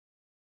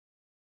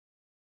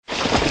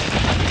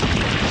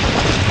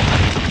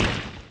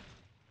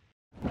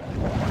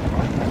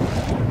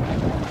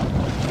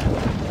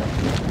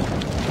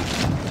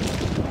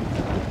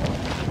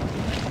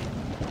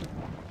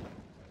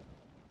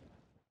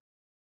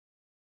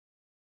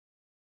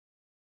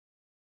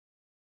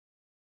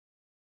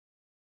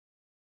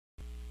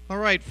All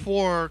right,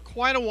 for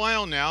quite a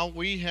while now,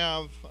 we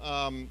have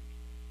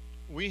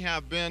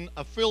been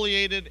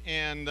affiliated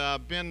and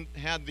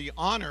had the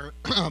honor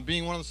of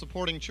being one of the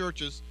supporting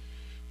churches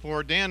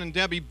for Dan and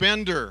Debbie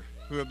Bender,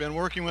 who have been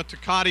working with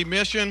Takati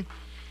Mission.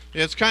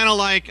 It's kind of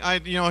like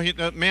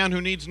the man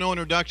who needs no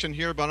introduction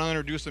here, but I'll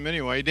introduce him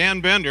anyway.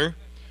 Dan Bender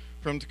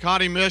from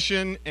Takati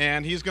Mission,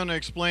 and he's going to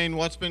explain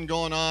what's been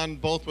going on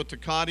both with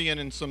Takati and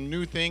in some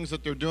new things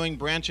that they're doing,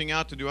 branching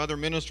out to do other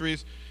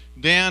ministries.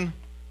 Dan,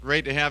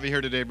 great to have you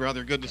here today,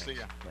 brother. Good to see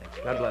you. Thanks.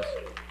 God bless.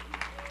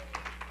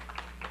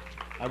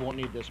 I won't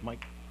need this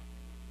mic.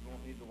 You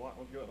won't need the what?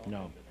 Well, good.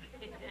 No.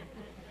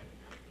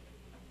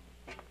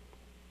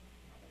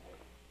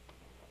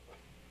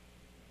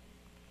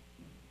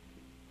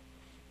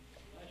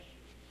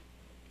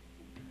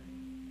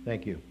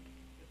 Thank you.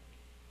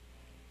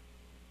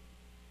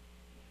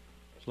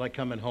 It's like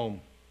coming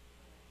home.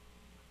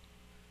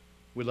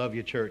 We love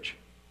you, church.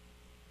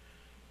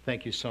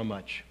 Thank you so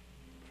much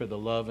for the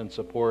love and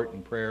support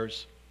and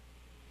prayers.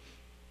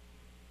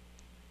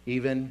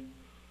 Even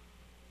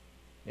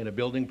in a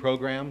building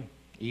program,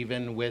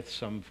 even with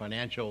some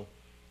financial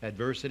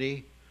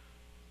adversity,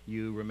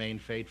 you remain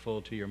faithful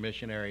to your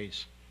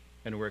missionaries,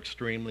 and we're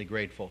extremely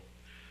grateful.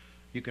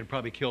 You can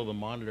probably kill the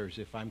monitors.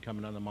 If I'm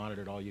coming on the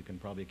monitor at all, you can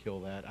probably kill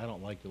that. I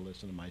don't like to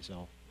listen to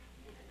myself.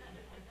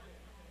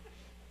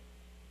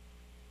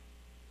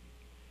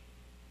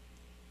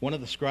 One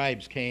of the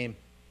scribes came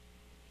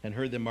and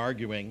heard them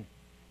arguing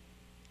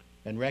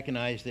and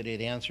recognized that he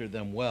had answered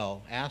them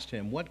well, asked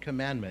him, "What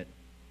commandment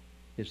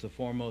is the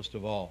foremost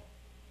of all?"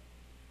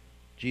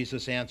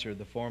 Jesus answered,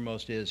 "The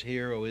foremost is,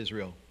 Hear, O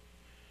Israel,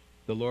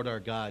 the Lord our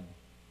God,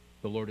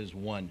 the Lord is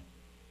one."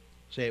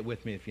 Say it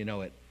with me if you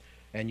know it.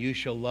 "And you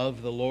shall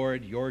love the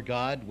Lord your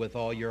God with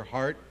all your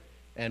heart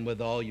and with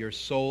all your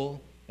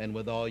soul and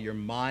with all your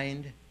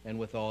mind and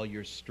with all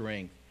your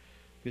strength."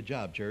 Good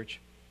job, church.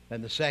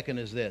 And the second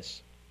is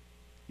this: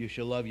 you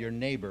shall love your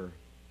neighbor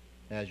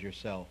as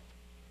yourself.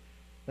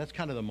 That's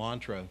kind of the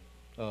mantra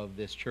of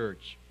this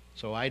church.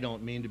 So I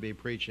don't mean to be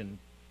preaching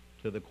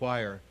to the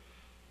choir,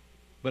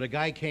 but a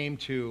guy came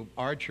to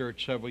our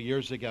church several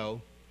years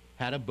ago,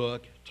 had a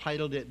book,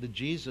 titled it The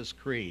Jesus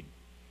Creed,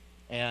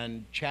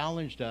 and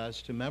challenged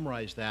us to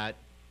memorize that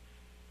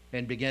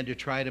and began to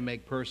try to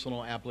make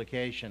personal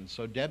applications.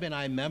 So Deb and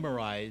I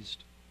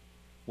memorized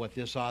what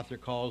this author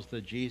calls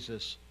the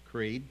Jesus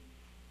Creed.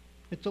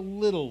 It's a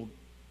little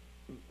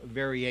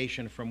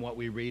variation from what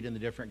we read in the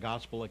different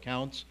gospel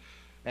accounts.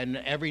 And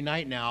every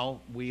night now,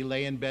 we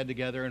lay in bed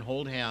together and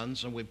hold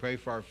hands, and we pray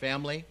for our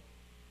family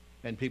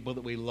and people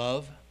that we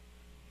love,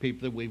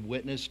 people that we've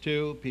witnessed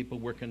to, people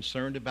we're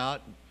concerned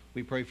about.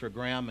 We pray for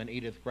Graham and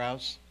Edith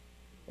Grouse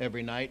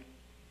every night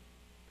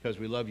because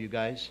we love you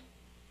guys.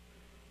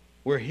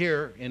 We're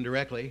here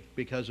indirectly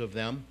because of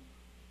them.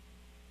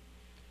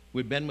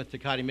 We've been with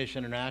Takati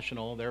Mission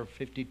International. They're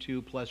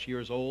 52 plus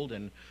years old,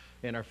 and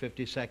in our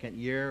 52nd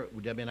year,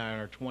 Debbie and I are in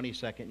our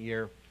 22nd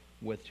year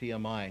with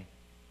TMI.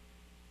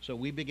 So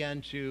we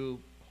began to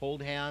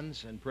hold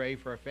hands and pray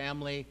for our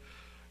family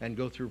and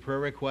go through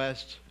prayer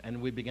requests,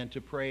 and we began to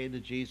pray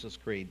the Jesus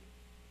Creed.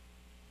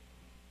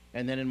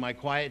 And then in my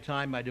quiet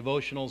time, my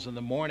devotionals in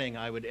the morning,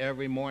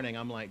 every morning,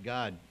 I'm like,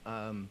 God,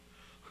 I'm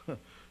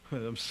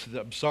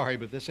sorry,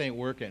 but this ain't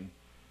working.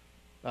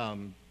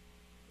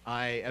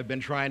 I have been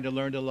trying to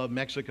learn to love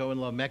Mexico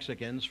and love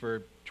Mexicans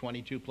for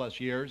 22 plus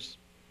years,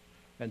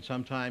 and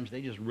sometimes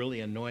they just really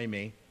annoy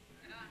me.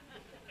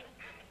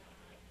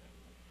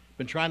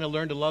 Been trying to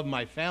learn to love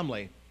my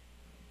family.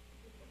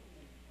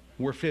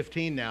 We're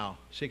 15 now,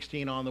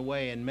 16 on the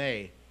way in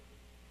May.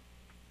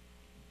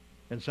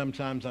 And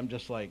sometimes I'm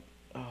just like,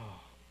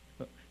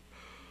 oh.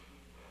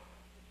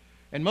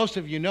 And most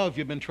of you know, if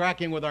you've been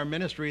tracking with our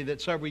ministry,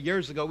 that several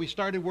years ago we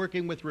started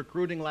working with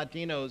recruiting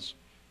Latinos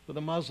for the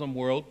Muslim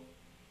world.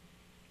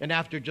 And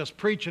after just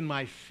preaching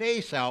my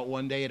face out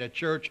one day at a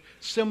church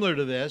similar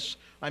to this,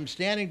 I'm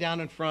standing down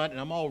in front, and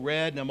I'm all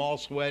red, and I'm all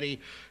sweaty,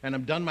 and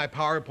I'm done my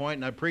PowerPoint,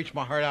 and I preached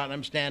my heart out, and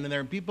I'm standing there,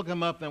 and people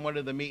come up and want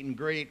to the meet and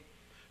greet.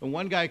 And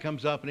one guy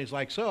comes up, and he's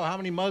like, "So, how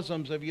many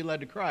Muslims have you led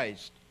to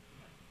Christ?"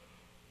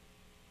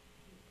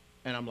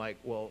 And I'm like,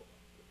 "Well,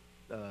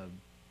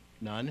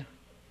 none."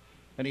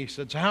 And he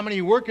said, "So how many are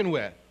you working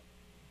with?"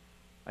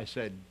 I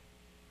said,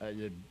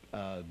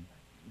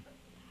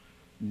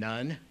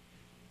 "None."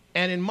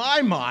 And in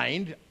my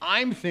mind,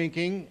 I'm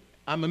thinking,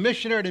 I'm a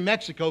missionary to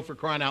Mexico, for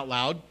crying out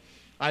loud.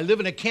 I live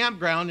in a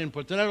campground in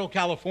Potrero,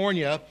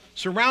 California,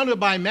 surrounded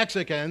by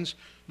Mexicans.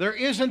 There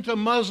isn't a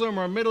Muslim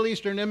or Middle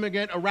Eastern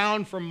immigrant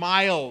around for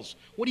miles.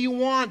 What do you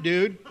want,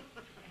 dude?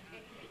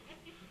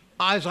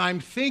 As I'm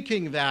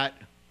thinking that,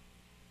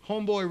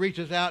 homeboy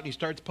reaches out and he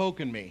starts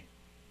poking me.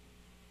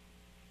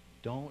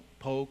 Don't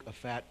poke a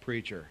fat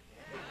preacher.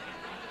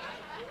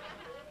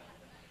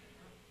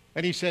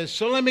 And he says,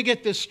 "So let me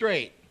get this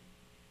straight.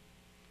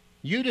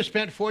 You just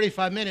spent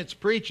 45 minutes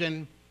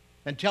preaching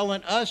and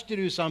telling us to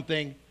do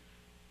something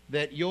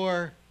that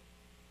you're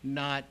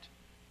not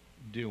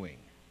doing."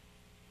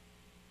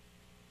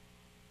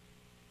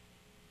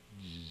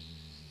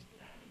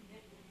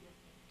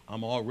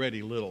 I'm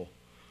already little.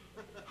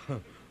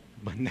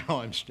 But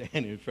now I'm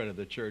standing in front of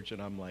the church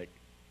and I'm like,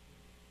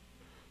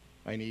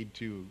 I need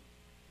to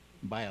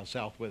buy a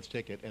Southwest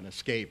ticket and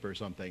escape or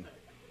something.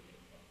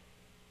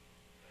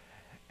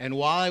 And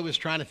while I was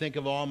trying to think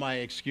of all my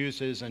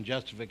excuses and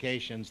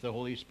justifications, the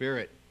Holy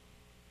Spirit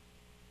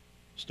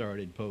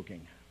started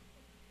poking.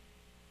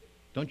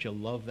 Don't you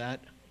love that?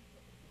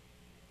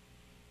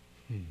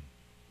 And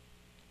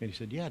he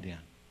said, yeah, Dan.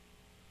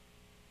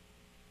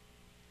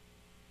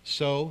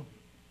 So,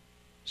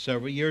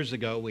 several years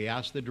ago, we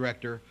asked the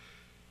director,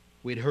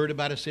 we'd heard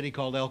about a city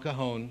called El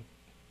Cajon,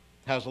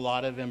 has a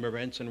lot of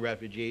immigrants and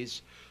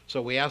refugees.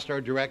 So we asked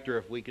our director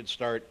if we could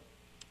start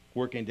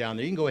working down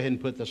there. You can go ahead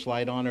and put the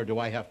slide on, or do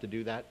I have to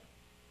do that?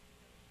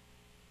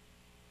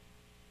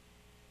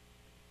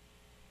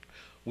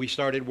 We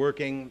started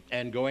working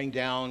and going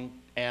down,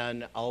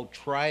 and I'll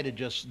try to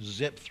just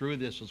zip through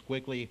this as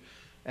quickly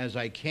as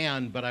I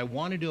can, but I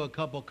want to do a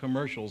couple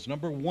commercials.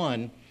 Number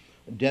one,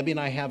 Debbie and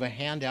I have a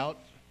handout.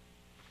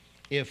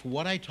 If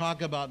what I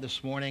talk about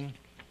this morning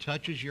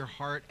touches your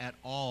heart at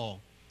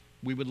all,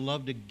 we would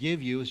love to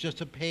give you, it's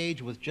just a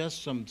page with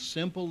just some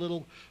simple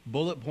little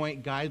bullet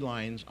point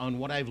guidelines on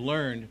what I've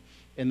learned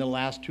in the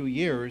last 2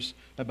 years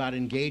about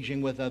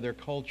engaging with other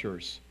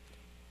cultures.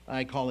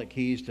 I call it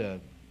Keys to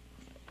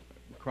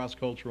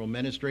Cross-Cultural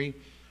Ministry,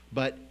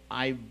 but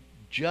I've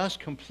just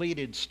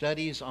completed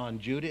studies on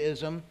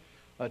Judaism,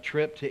 a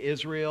trip to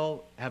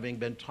Israel, having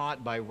been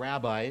taught by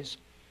rabbis.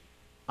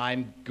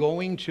 I'm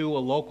going to a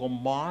local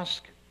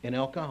mosque in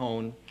El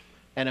Cajon,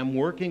 and I'm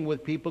working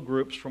with people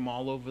groups from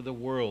all over the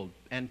world,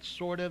 and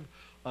sort of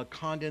a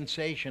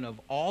condensation of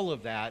all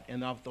of that.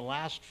 And of the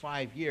last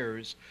 5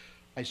 years,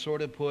 I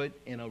sort of put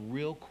in a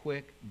real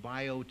quick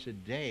bio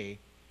today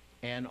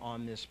and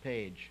on this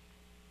page.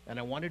 And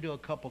I want to do a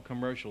couple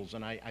commercials,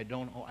 and I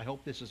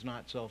hope this is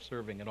not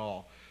self-serving at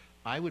all.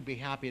 I would be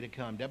happy to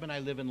come. Deb and I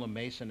live in La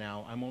Mesa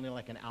now. I'm only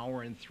like an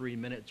hour and 3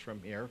 minutes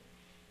from here,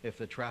 if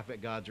the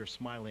traffic gods are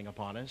smiling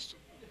upon us.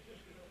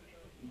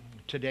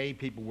 Today,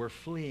 people were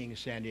fleeing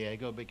San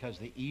Diego because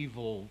the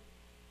evil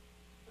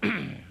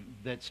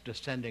that's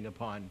descending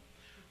upon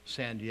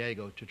San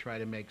Diego to try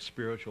to make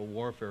spiritual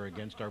warfare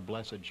against our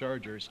blessed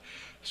Chargers.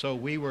 So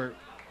we were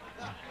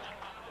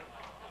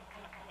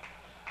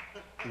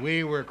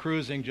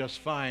cruising just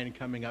fine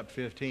coming up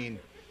 15.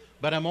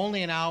 But I'm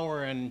only an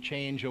hour and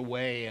change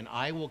away, and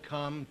I will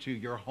come to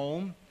your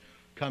home,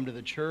 come to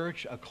the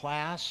church, a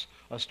class,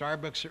 a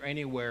Starbucks, or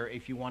anywhere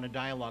if you want to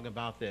dialogue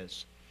about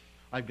this.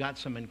 I've got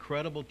some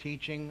incredible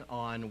teaching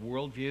on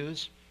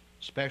worldviews,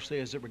 especially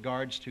as it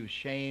regards to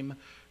shame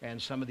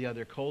and some of the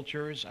other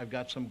cultures. I've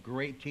got some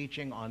great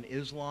teaching on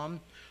Islam.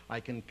 I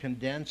can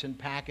condense and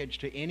package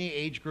to any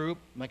age group,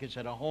 like I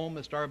said, a home,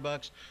 a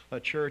Starbucks, a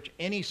church,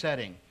 any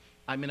setting.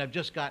 I mean, I've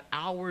just got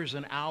hours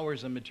and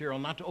hours of material,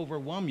 not to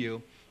overwhelm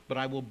you, but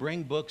I will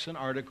bring books and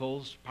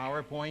articles,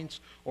 PowerPoints,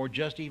 or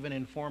just even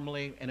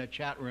informally in a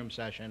chat room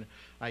session.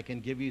 I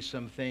can give you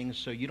some things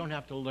so you don't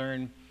have to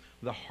learn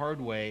the hard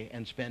way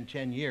and spend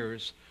 10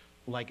 years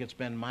like it's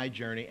been my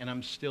journey, and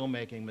I'm still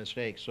making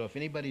mistakes. So if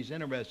anybody's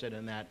interested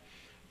in that,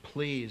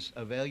 please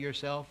avail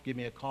yourself. Give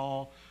me a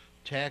call,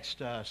 text,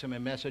 send me a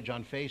message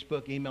on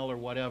Facebook, email, or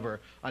whatever.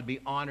 I'd be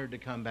honored to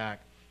come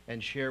back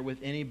and share with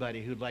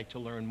anybody who'd like to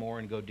learn more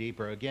and go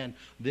deeper. Again,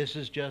 this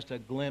is just a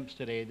glimpse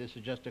today. This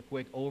is just a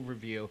quick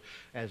overview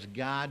as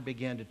God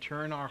began to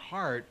turn our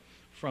heart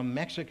from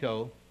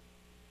Mexico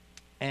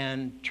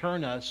and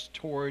turn us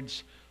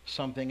towards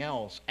something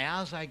else.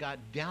 As I got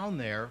down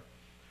there,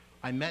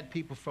 I met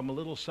people from a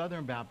little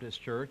Southern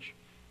Baptist church,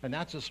 and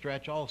that's a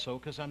stretch also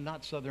because I'm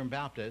not Southern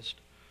Baptist.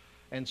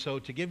 And so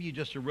to give you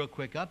just a real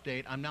quick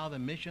update, I'm now the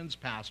missions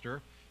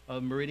pastor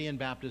of Meridian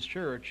Baptist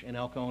Church in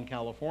El Cajon,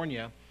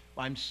 California.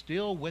 I'm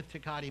still with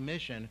Tecate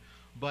Mission,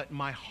 but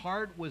my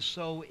heart was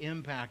so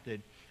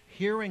impacted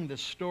hearing the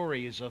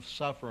stories of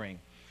suffering,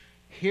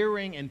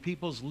 hearing in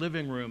people's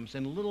living rooms,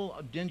 in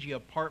little dingy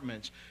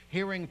apartments,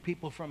 hearing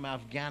people from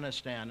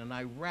Afghanistan and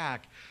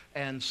Iraq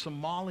and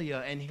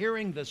Somalia, and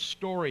hearing the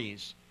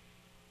stories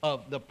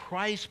of the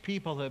price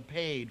people have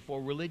paid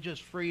for religious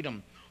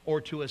freedom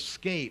or to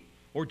escape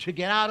or to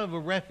get out of a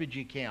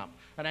refugee camp.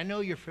 And I know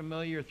you're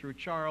familiar through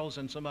Charles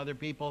and some other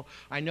people.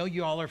 I know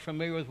you all are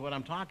familiar with what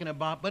I'm talking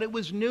about, but it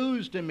was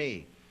news to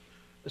me.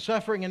 The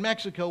suffering in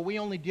Mexico, we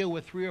only deal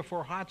with 3 or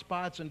 4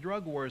 hotspots and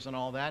drug wars and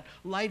all that.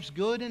 Life's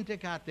good in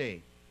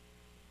Tecate.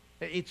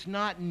 It's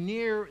not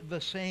near the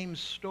same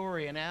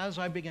story. And as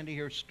I began to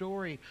hear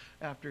story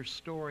after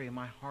story,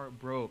 my heart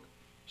broke.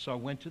 So I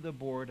went to the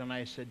board and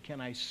I said,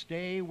 can I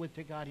stay with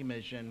Tecate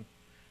Mission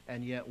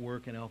and yet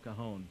work in El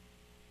Cajon?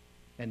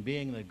 And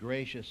being the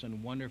gracious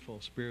and wonderful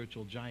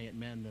spiritual giant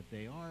men that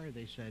they are,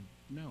 they said,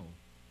 no.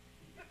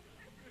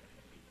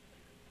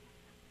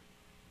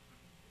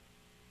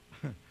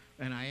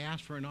 And I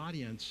asked for an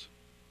audience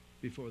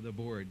before the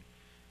board,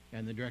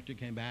 and the director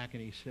came back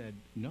and he said,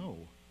 no.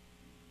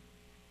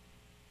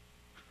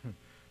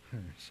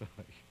 So,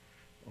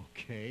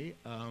 okay,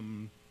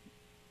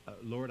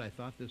 Lord, I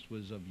thought this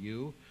was of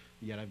you,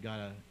 yet I've got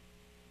to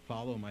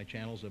follow my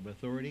channels of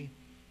authority.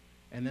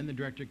 And then the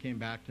director came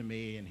back to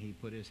me, and he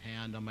put his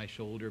hand on my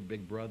shoulder,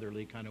 big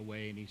brotherly kind of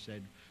way, and he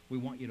said, "We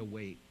want you to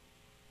wait."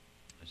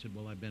 I said,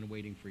 "Well, I've been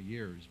waiting for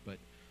years, but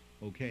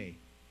okay."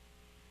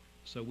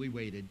 So we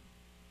waited,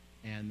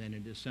 and then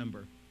in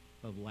December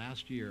of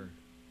last year,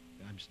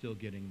 I'm still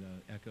getting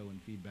the echo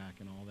and feedback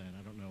and all that.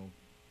 I don't know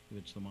if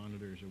it's the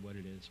monitors or what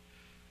it is.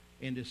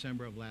 In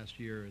December of last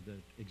year, the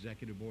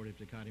executive board of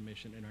Tecate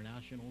Mission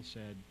International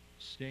said,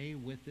 "Stay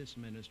with this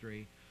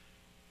ministry,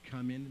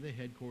 come into the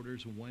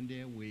headquarters 1 day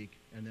a week,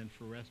 and then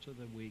for the rest of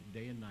the week,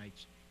 day and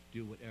nights,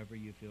 do whatever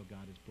you feel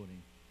God is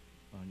putting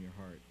on your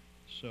heart."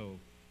 So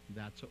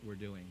that's what we're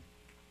doing.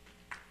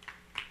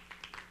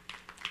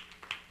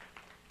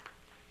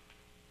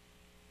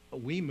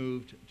 We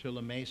moved to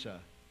La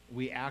Mesa.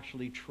 We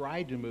actually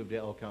tried to move to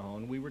El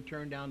Cajon. We were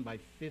turned down by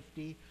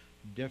 50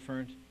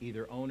 different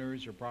either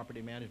owners or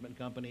property management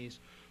companies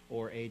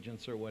or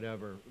agents or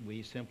whatever.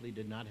 We simply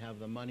did not have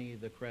the money,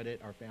 the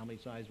credit, our family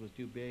size was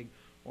too big,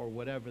 or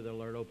whatever. The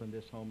Lord opened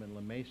this home in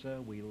La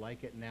Mesa. We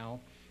like it now,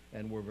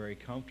 and we're very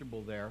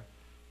comfortable there.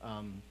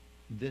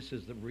 This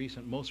is the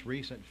most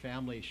recent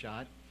family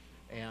shot,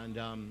 and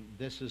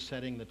this is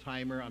setting the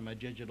timer on my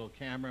digital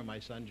camera. My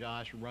son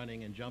Josh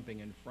running and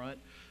jumping in front.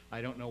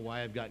 I don't know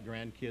why I've got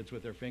grandkids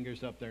with their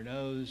fingers up their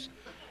nose.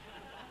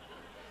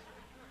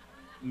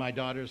 My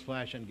daughter's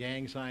flashing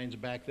gang signs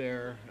back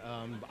there.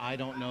 I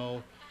don't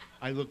know.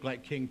 I look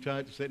like King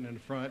Tut sitting in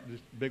front,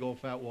 this big old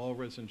fat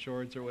walrus in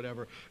shorts or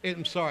whatever.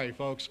 I'm sorry,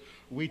 folks.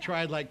 We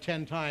tried like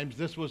 10 times.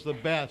 This was the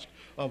best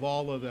of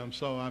all of them,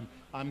 so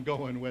I'm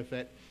going with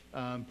it.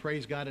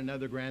 Praise God,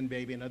 another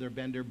grandbaby, another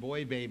Bender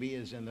boy baby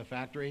is in the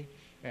factory,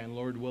 and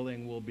Lord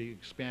willing, we'll be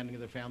expanding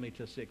the family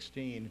to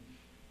 16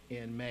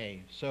 in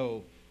May.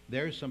 So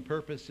there's some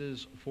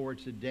purposes for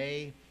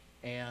today,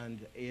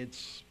 and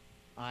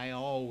I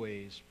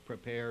always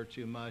prepare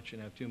too much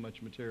and have too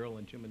much material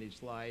and too many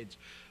slides.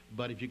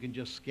 But if you can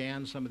just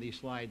scan some of these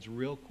slides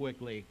real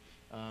quickly,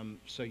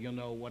 so you'll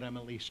know what I'm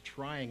at least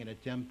trying and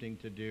attempting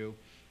to do.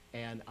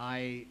 And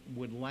I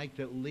would like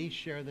to at least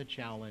share the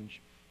challenge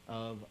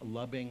of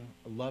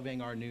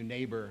loving our new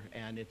neighbor.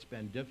 And it's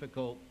been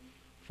difficult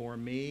for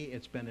me.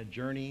 It's been a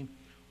journey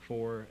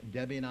for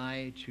Debbie and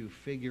I to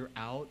figure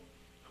out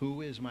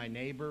who is my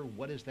neighbor,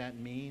 what does that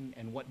mean,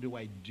 and what do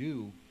I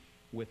do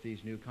with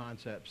these new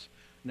concepts.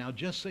 Now,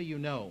 just so you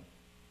know,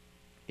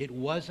 it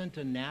wasn't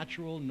a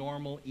natural,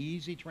 normal,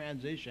 easy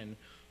transition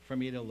for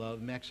me to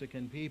love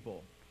Mexican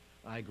people.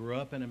 I grew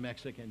up in a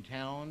Mexican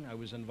town. I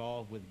was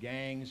involved with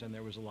gangs, and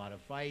there was a lot of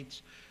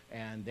fights,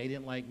 and they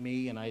didn't like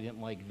me, and I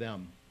didn't like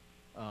them.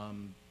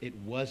 It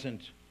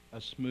wasn't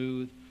a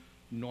smooth,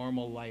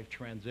 normal life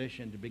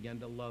transition to begin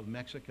to love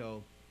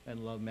Mexico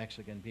and love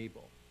Mexican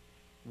people.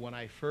 When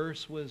I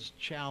first was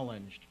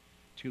challenged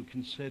to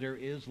consider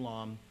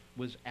Islam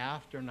was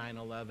after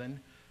 9/11,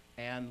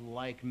 and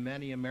like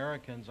many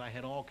Americans, I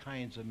had all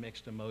kinds of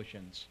mixed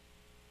emotions.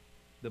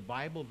 The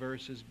Bible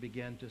verses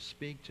began to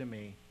speak to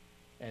me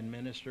and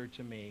minister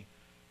to me,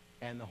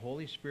 and the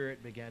Holy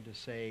Spirit began to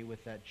say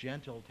with that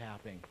gentle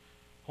tapping.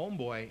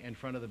 Homeboy in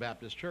front of the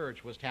Baptist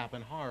church was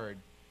tapping hard.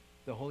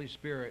 The Holy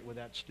Spirit with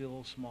that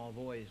still small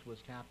voice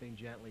was tapping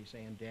gently,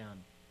 saying,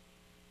 "Dan,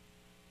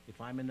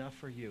 if I'm enough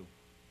for you,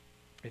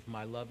 if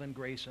my love and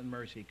grace and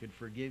mercy could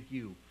forgive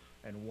you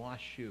and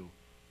wash you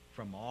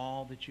from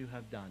all that you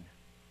have done,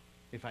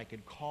 if I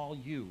could call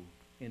you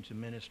into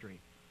ministry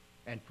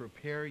and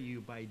prepare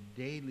you by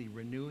daily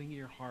renewing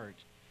your heart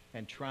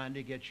and trying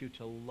to get you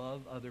to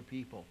love other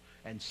people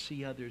and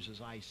see others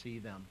as I see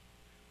them,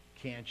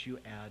 can't you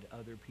add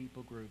other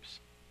people groups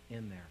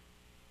in there?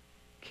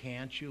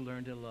 Can't you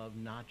learn to love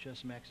not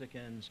just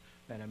Mexicans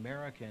and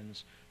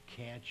Americans?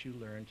 Can't you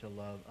learn to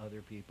love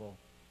other people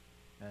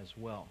as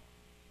well?"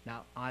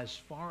 Now, as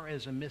far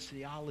as a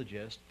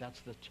missiologist,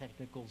 that's the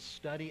technical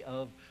study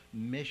of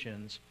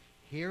missions,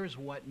 here's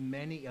what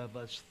many of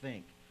us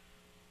think.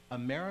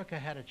 America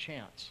had a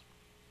chance.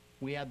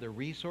 We had the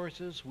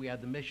resources, we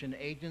had the mission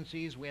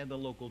agencies, we had the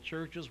local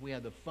churches, we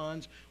had the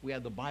funds, we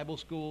had the Bible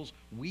schools.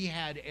 We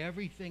had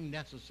everything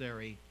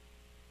necessary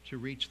to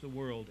reach the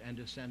world and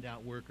to send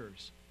out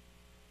workers.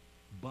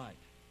 But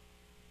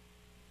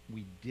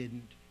we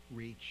didn't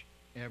reach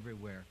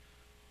everywhere.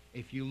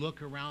 If you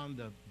look around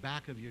the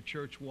back of your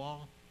church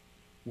wall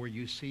where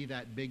you see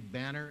that big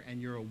banner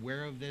and you're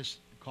aware of this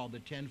called the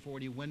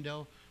 1040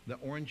 window, the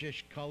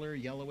orangish color,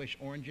 yellowish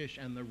orangish,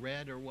 and the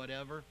red or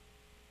whatever,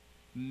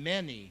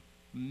 many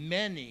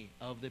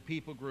of the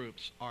people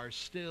groups are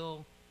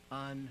still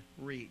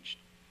unreached.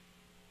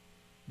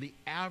 The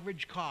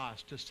average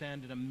cost to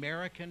send an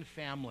American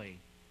family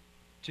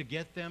to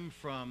get them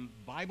from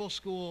Bible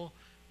school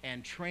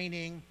and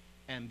training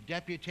and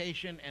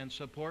deputation and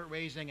support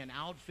raising and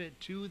outfit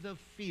to the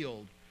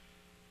field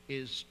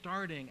is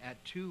starting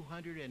at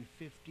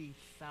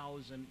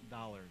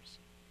 $250,000.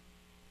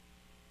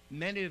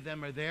 Many of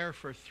them are there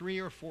for 3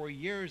 or 4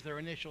 years, their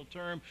initial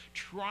term,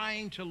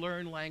 trying to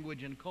learn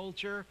language and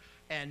culture,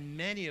 and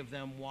many of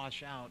them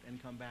wash out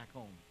and come back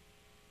home.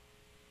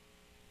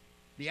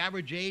 The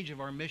average age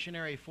of our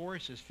missionary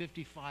force is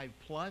 55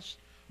 plus.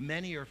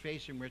 Many are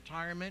facing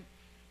retirement,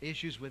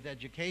 issues with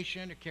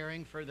education, or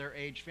caring for their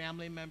aged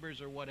family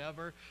members or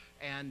whatever.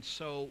 And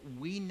so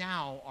we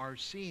now are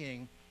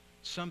seeing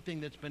something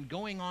that's been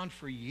going on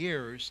for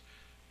years,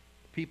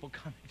 people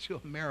coming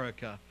to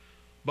America.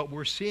 But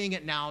we're seeing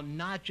it now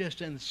not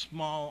just in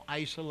small,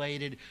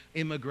 isolated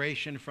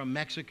immigration from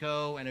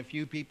Mexico and a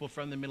few people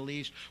from the Middle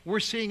East. We're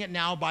seeing it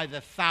now by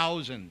the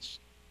thousands.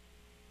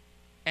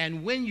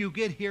 And when you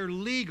get here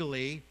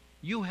legally,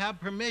 you have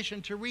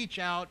permission to reach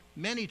out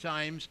many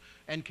times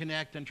and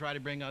connect and try to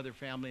bring other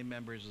family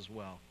members as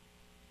well.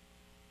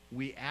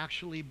 We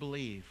actually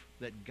believe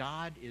that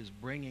God is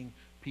bringing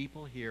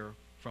people here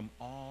from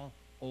all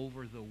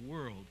over the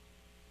world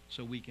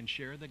so we can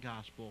share the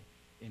gospel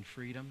in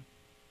freedom,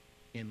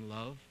 in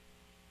love.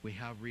 We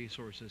have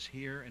resources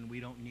here and we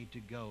don't need to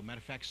go. Matter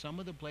of fact, some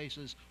of the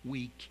places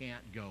we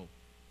can't go,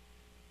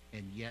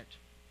 and yet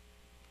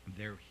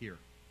they're here.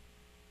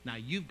 Now,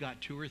 you've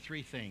got 2 or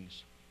 3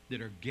 things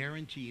that are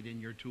guaranteed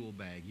in your tool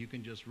bag. You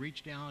can just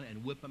reach down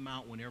and whip them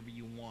out whenever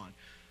you want.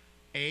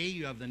 A,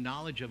 you have the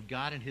knowledge of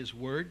God and His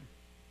Word.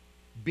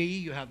 B,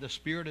 you have the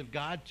Spirit of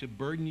God to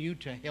burden you,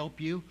 to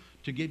help you,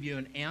 to give you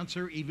an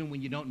answer even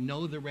when you don't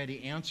know the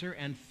ready answer.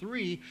 And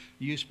 3,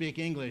 you speak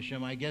English.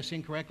 Am I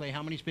guessing correctly?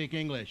 How many speak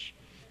English?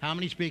 How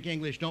many speak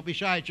English? Don't be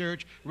shy,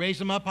 church. Raise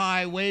them up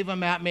high. Wave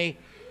them at me.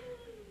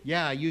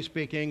 Yeah, you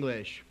speak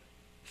English.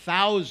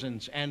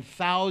 Thousands and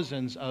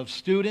thousands of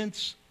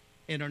students,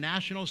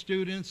 international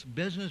students,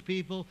 business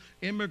people,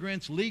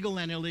 immigrants, legal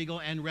and illegal,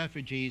 and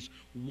refugees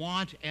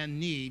want and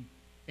need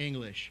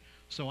English.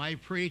 So I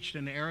preached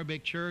in an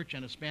Arabic church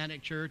and a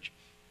Hispanic church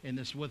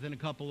within a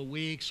couple of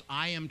weeks.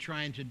 I am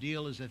trying to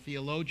deal as a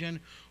theologian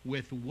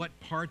with what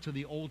parts of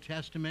the Old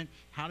Testament,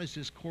 how does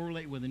this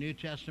correlate with the New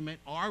Testament?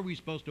 Are we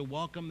supposed to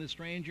welcome the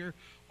stranger?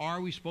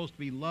 Are we supposed to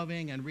be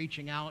loving and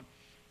reaching out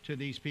to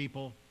these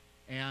people?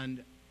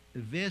 And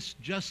this,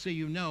 just so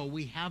you know,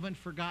 we haven't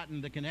forgotten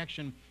the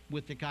connection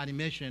with the Tecate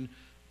Mission.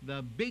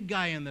 The big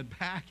guy in the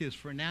back is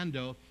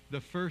Fernando,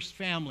 the first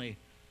family,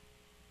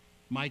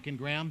 Mike and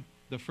Graham,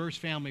 the first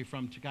family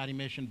from Tecate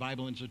Mission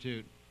Bible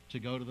Institute to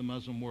go to the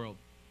Muslim world.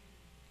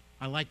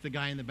 I like the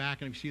guy in the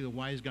back, and if you see the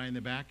wise guy in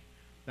the back,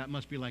 that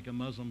must be like a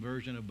Muslim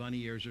version of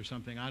bunny ears or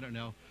something, I don't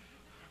know.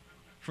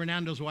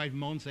 Fernando's wife,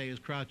 Monse, is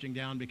crouching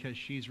down because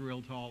she's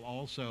real tall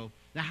also.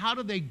 Now, how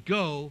do they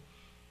go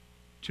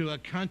to a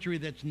country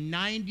that's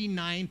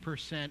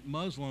 99%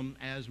 Muslim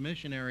as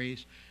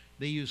missionaries?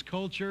 They use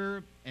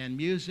culture and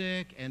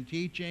music and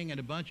teaching and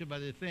a bunch of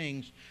other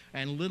things,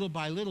 and little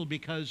by little,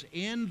 because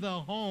in the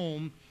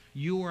home,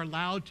 you are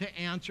allowed to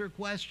answer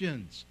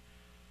questions.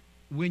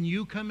 When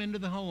you come into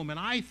the home, and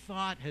I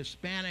thought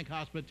Hispanic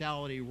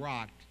hospitality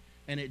rocked,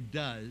 and it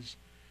does.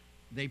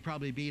 They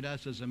probably beat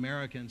us as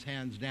Americans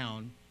hands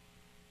down,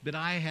 but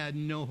I had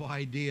no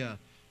idea.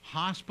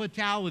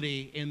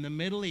 Hospitality in the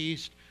Middle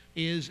East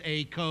is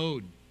a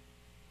code.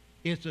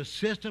 It's a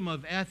system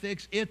of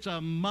ethics. It's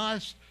a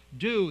must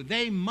do.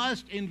 They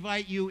must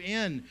invite you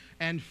in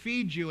and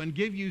feed you and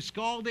give you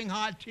scalding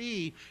hot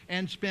tea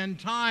and spend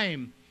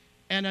time.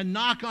 And a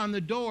knock on the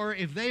door,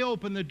 if they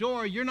open the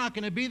door, you're not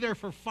going to be there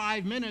for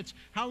 5 minutes.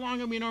 How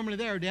long are we normally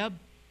there, Deb?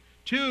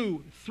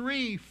 2,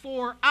 3,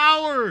 4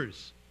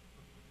 hours.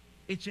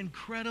 It's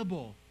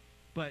incredible.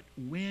 But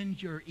when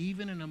you're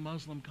even in a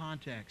Muslim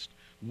context,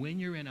 when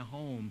you're in a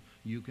home,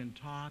 you can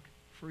talk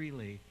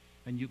freely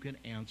and you can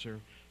answer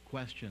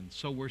questions.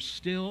 So we're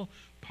still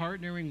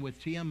partnering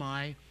with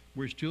TMI.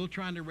 We're still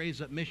trying to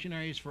raise up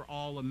missionaries for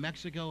all of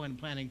Mexico and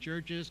planting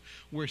churches.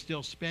 We're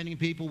still spending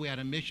people. We had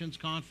a missions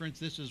conference.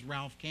 This is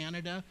Ralph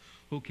Canada,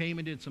 who came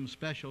and did some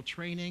special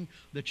training.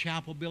 The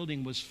chapel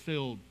building was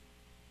filled.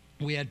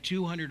 We had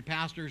 200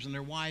 pastors and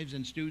their wives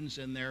and students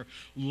in there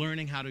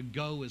learning how to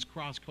go as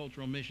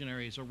cross-cultural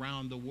missionaries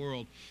around the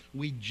world.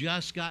 We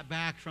just got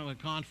back from a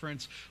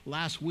conference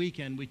last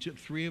weekend. We took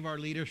 3 of our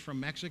leaders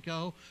from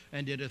Mexico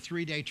and did a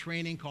 3-day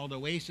training called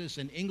Oasis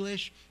in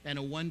English and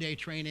a 1-day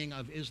training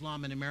of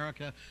Islam in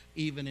America,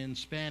 even in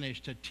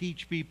Spanish, to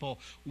teach people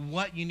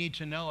what you need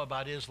to know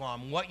about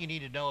Islam, what you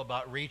need to know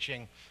about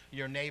reaching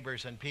your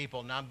neighbors and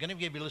people. Now, I'm going to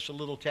give you just a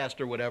little test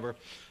or whatever.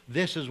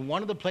 This is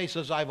one of the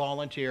places I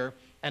volunteer.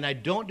 And I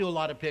don't do a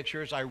lot of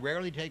pictures. I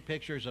rarely take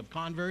pictures of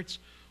converts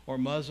or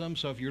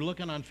Muslims. So if you're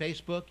looking on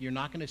Facebook, you're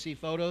not going to see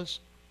photos.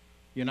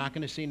 You're not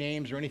going to see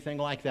names or anything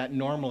like that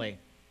normally.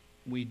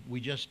 We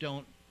just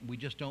don't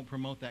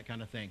promote that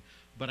kind of thing.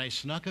 But I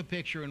snuck a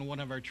picture in one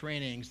of our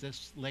trainings.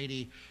 This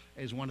lady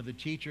is one of the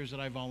teachers that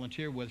I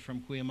volunteer with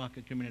from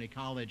Cuyamaca Community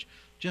College.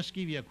 Just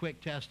give you a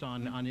quick test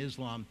on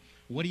Islam.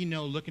 What do you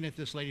know, looking at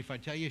this lady, if I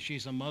tell you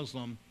she's a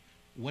Muslim,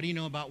 what do you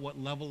know about what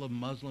level of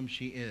Muslim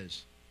she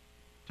is?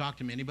 Talk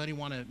to me. Anybody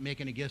want to make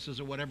any guesses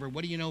or whatever?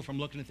 What do you know from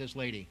looking at this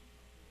lady?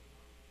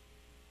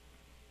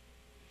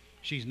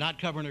 She's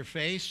not covering her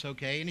face.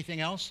 Okay.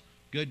 Anything else?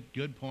 Good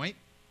point.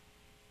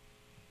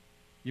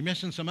 You're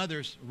missing some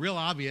others. Real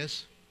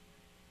obvious.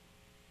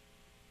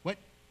 What?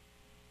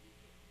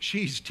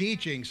 She's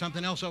teaching.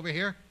 Something else over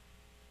here?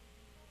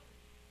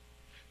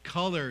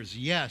 colors,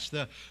 yes.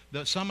 The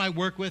some I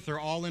work with are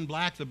all in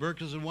black, the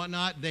burkas and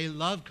whatnot. They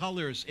love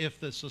colors. If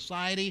the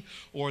society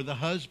or the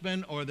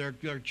husband or their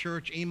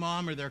church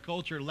imam or their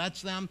culture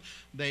lets them,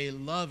 they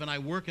love. And I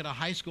work at a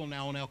high school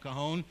now in El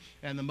Cajon,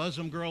 and the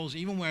Muslim girls,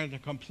 even when they're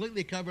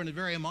completely covered and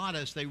very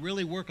modest, they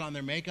really work on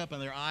their makeup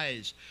and their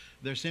eyes.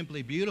 They're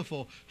simply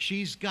beautiful.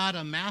 She's got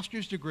a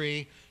master's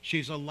degree.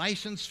 She's a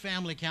licensed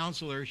family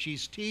counselor.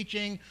 She's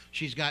teaching.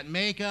 She's got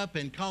makeup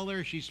and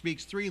color. She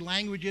speaks 3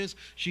 languages.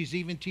 She's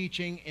even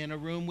teaching in a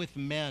room with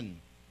men.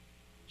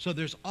 So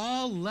there's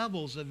all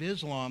levels of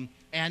Islam,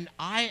 and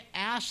I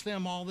ask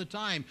them all the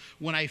time,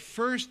 when I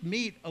first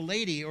meet a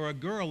lady or a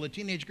girl, a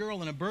teenage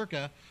girl in a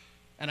burqa,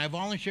 and I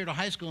volunteer at a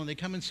high school and they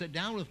come and sit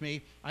down with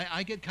me,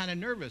 I get kind of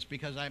nervous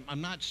because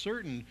I'm not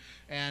certain.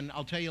 And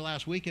I'll tell you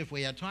last week, if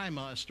we had time,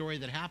 a story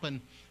that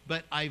happened.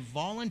 But I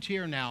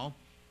volunteer now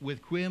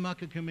with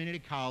Cuyamaca Community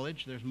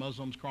College. There's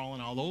Muslims crawling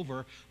all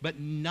over, but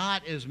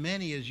not as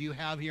many as you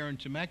have here in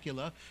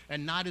Temecula,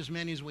 and not as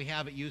many as we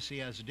have at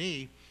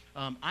UCSD.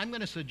 I'm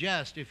going to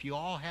suggest, if you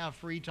all have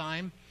free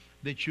time,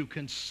 that you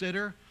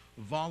consider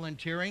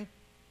volunteering,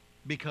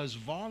 because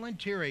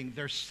volunteering,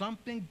 there's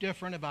something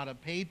different about a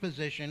paid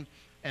position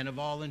and a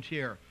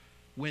volunteer.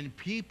 When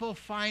people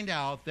find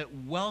out that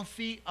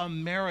wealthy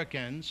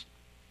Americans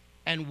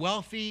and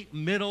wealthy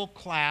middle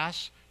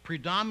class,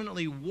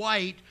 predominantly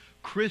white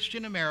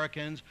Christian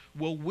Americans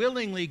will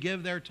willingly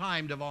give their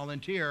time to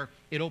volunteer,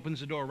 it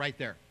opens the door right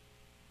there.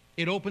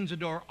 It opens the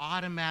door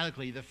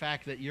automatically, the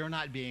fact that you're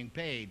not being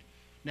paid.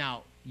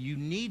 Now, you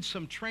need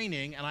some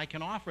training, and I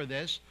can offer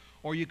this,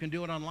 or you can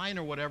do it online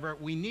or whatever.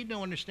 We need to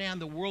understand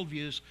the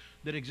worldviews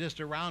that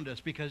exist around us,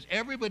 because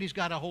everybody's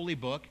got a holy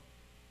book.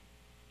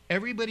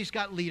 Everybody's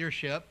got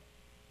leadership.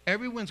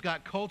 Everyone's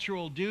got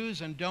cultural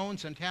do's and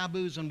don'ts and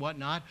taboos and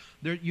whatnot.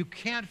 You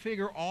can't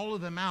figure all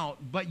of them out,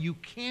 but you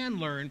can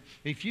learn.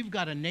 If you've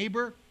got a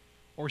neighbor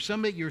or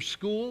somebody at your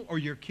school, or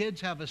your kids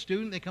have a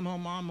student, they come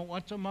home, Mom,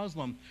 what's a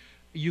Muslim?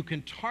 You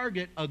can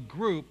target a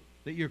group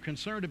that you're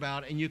concerned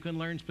about, and you can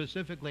learn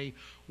specifically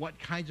what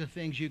kinds of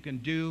things you can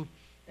do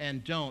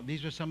and don't.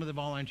 These are some of the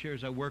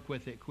volunteers I work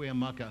with at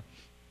Cuyamaca.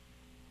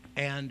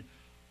 And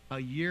a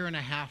year and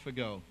a half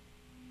ago,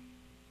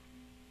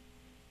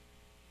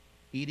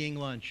 eating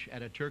lunch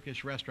at a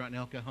Turkish restaurant in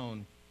El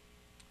Cajon,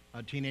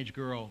 a teenage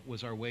girl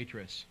was our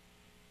waitress.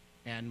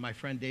 And my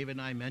friend David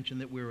and I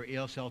mentioned that we were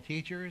ESL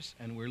teachers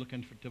and we're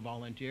looking to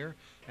volunteer.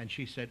 And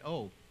she said,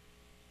 oh,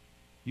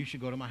 you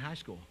should go to my high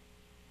school.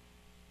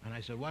 And I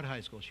said, what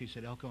high school? She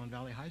said, El Cajon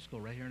Valley High School,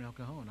 right here in El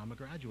Cajon. I'm a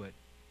graduate.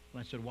 And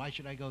I said, why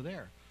should I go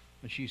there?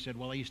 And she said,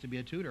 well, I used to be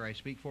a tutor. I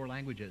speak 4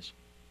 languages.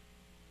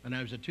 And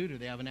I was a tutor.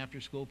 They have an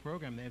after-school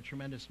program. They have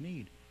tremendous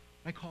need.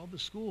 I called the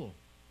school.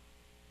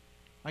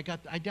 I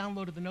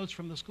downloaded the notes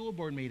from the school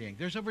board meeting.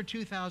 There's over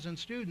 2,000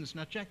 students.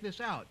 Now check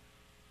this out.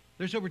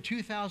 There's over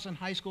 2,000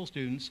 high school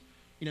students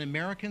in an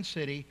American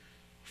city.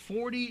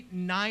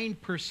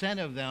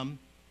 49% of them,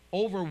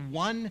 over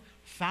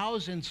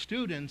 1,000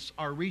 students,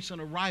 are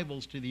recent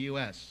arrivals to the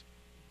U.S.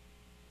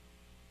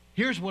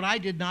 Here's what I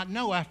did not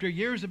know after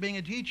years of being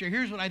a teacher.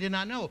 Here's what I did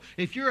not know.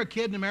 If you're a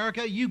kid in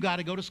America, you got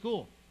to go to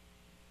school.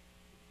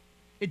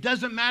 It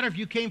doesn't matter if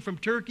you came from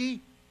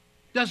Turkey.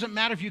 Doesn't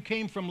matter if you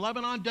came from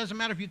Lebanon. Doesn't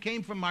matter if you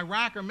came from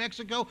Iraq or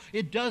Mexico.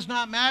 It does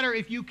not matter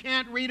if you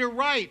can't read or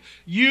write.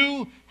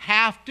 You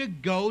have to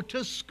go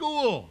to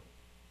school.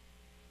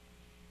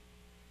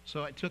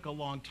 So it took a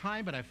long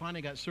time, but I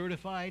finally got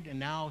certified, and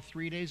now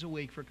 3 days a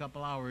week for a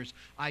couple hours,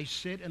 I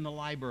sit in the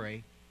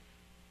library.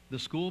 The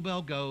school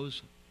bell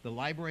goes, the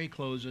library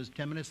closes,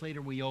 10 minutes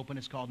later we open.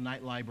 It's called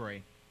Night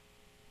Library.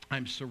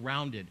 I'm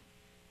surrounded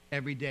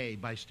every day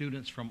by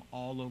students from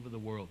all over the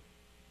world.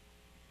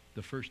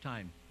 The first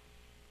time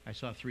I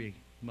saw 3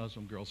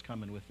 Muslim girls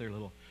coming with their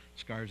little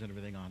scarves and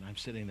everything on. I'm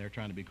sitting there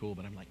trying to be cool,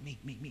 but I'm like, me,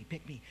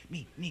 pick me,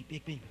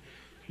 pick me.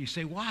 You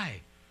say,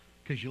 why?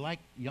 Because you like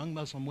young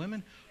Muslim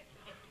women?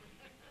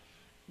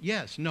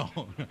 Yes, no,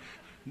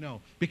 no.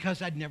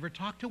 Because I'd never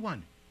talked to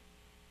one.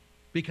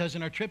 Because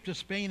in our trip to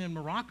Spain and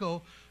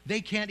Morocco,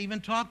 they can't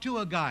even talk to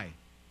a guy.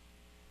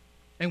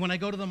 And when I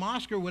go to the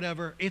mosque or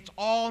whatever, it's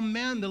all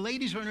men. The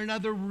ladies are in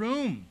another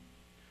room.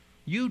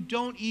 You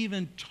don't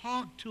even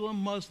talk to a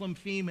Muslim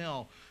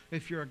female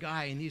if you're a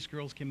guy. And these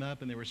girls came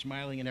up and they were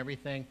smiling and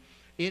everything.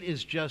 It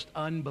is just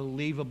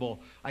unbelievable.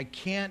 I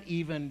can't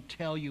even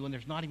tell you, and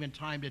there's not even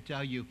time to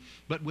tell you.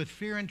 But with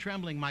fear and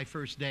trembling, my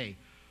first day,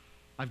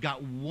 I've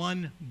got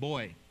one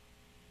boy.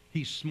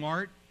 He's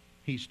smart,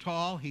 he's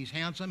tall, he's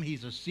handsome,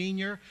 he's a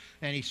senior,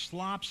 and he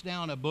slops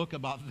down a book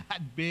about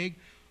that big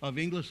of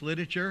English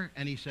literature,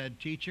 and he said,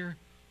 teacher,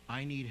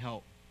 I need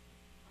help.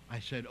 I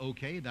said,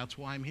 okay, that's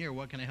why I'm here.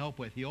 What can I help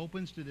with? He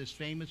opens to this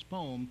famous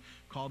poem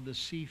called The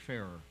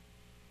Seafarer.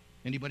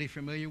 Anybody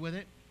familiar with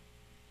it?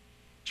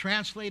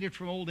 Translated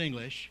from Old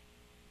English.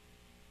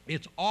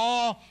 It's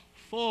all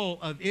full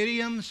of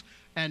idioms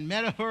and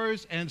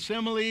metaphors and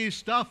similes,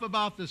 stuff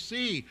about the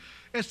sea.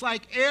 It's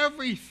like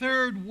every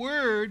third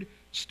word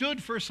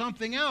stood for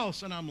something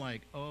else. And I'm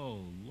like, oh,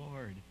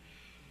 Lord.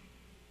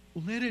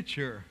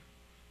 Literature.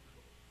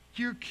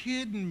 You're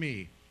kidding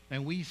me.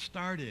 And we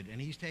started,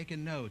 and he's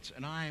taking notes,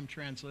 and I am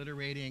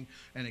transliterating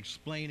and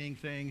explaining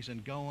things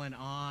and going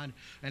on.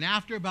 And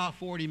after about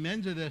 40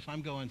 minutes of this,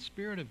 I'm going,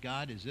 Spirit of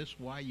God, is this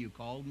why you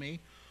called me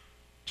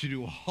to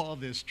do all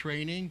this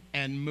training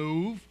and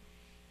move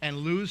and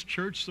lose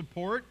church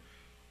support?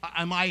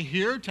 Am I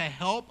here to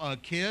help a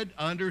kid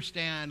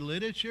understand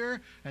literature?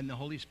 And the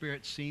Holy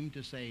Spirit seemed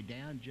to say,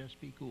 Dan, just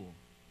be cool.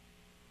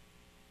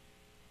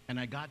 And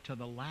I got to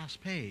the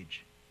last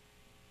page,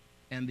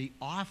 and the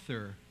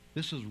author,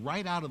 this is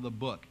right out of the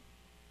book,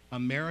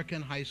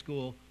 American high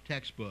school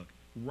textbook,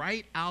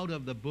 right out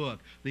of the book,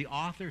 the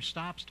author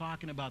stops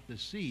talking about the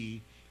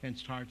sea and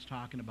starts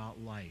talking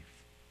about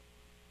life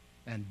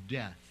and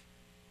death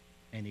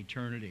and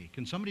eternity.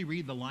 Can somebody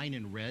read the line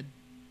in red?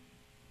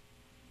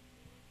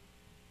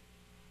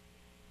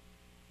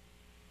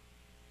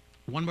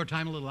 One more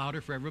time, a little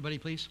louder for everybody,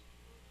 please.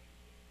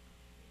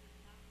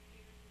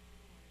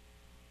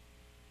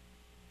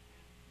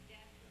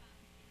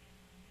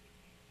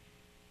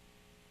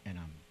 And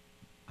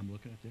I'm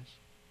looking at this,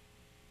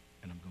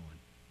 and I'm going,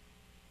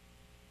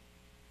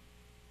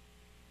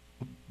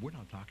 we're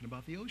not talking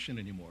about the ocean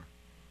anymore.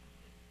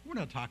 We're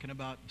not talking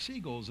about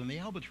seagulls and the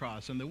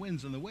albatross and the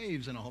winds and the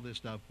waves and all this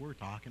stuff. We're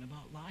talking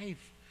about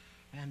life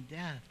and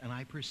death. And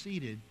I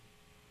proceeded,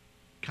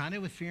 kind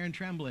of with fear and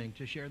trembling,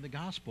 to share the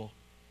gospel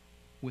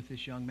with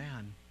this young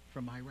man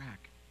from Iraq.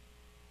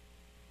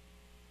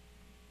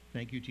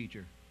 Thank you,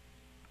 teacher.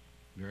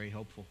 Very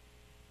helpful.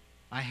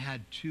 I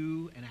had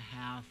 2.5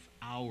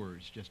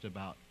 hours just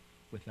about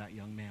with that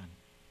young man.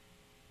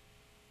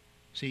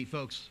 See,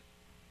 folks,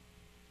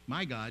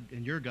 my God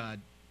and your God,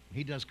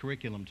 he does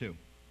curriculum too.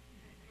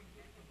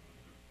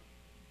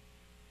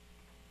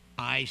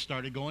 I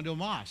started going to a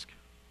mosque.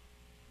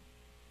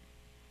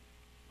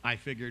 I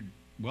figured,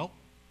 well,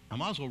 I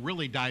might as well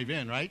really dive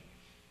in, right?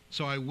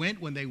 So I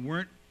went when they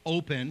weren't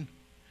open,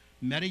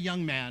 met a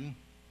young man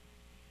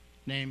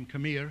named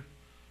Kamir,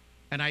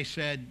 and I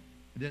said,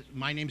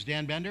 my name's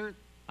Dan Bender.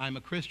 I'm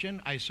a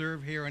Christian. I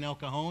serve here in El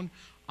Cajon.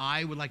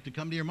 I would like to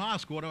come to your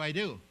mosque. What do I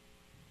do?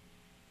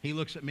 He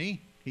looks at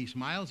me, he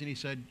smiles, and he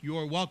said,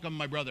 "You're welcome,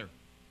 my brother."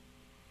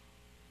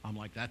 I'm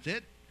like, that's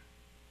it?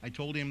 I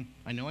told him,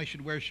 I know I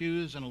should wear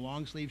shoes and a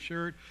long sleeve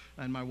shirt,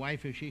 and my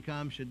wife, if she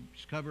comes, should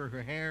cover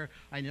her hair.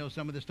 I know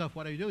some of the stuff,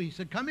 what I do. He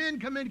said, come in,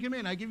 come in, come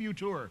in. I give you a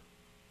tour.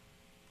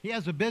 He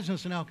has a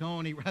business in El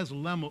Cajon. He has a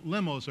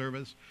limo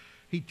service.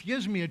 He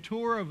gives me a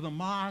tour of the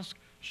mosque,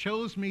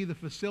 shows me the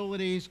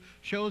facilities,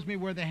 shows me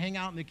where they hang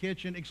out in the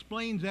kitchen,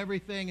 explains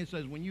everything, and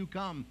says, when you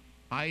come,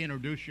 I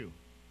introduce you.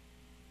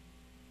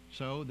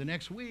 So the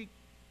next week,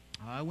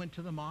 I went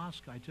to the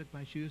mosque. I took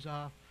my shoes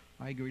off.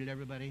 I greeted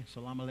everybody.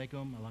 Salam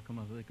alaikum, alaikum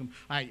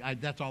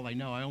alaikum. That's all I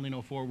know. I only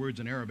know 4 words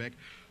in Arabic.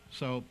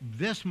 So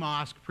this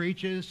mosque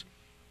preaches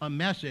a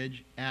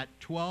message at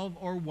 12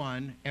 or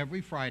 1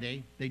 every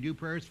Friday. They do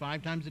prayers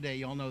 5 times a day.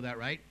 You all know that,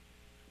 right?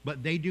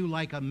 But they do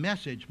like a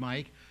message,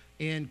 Mike,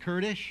 in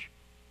Kurdish,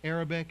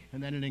 Arabic,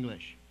 and then in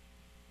English.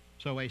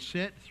 So I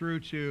sit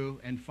through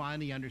 2 and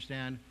finally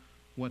understand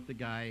what the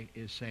guy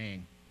is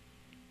saying.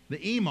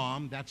 The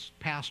imam, that's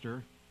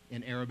pastor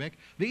in Arabic,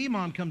 the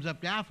imam comes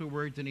up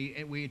afterwards and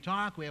we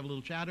talk, we have a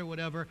little chat or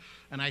whatever,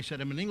 and I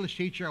said, I'm an English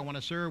teacher, I want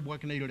to serve, what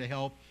can I do to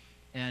help?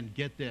 And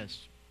get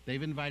this,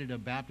 they've invited a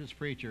Baptist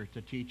preacher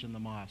to teach in the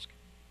mosque.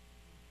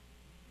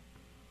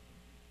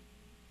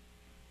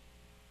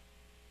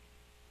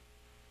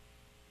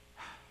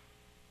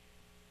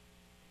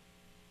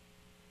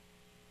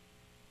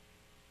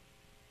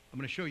 I'm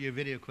going to show you a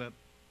video clip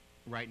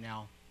right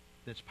now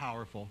that's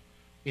powerful.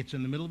 It's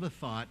in the middle of a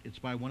thought. It's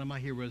by one of my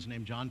heroes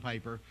named John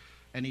Piper.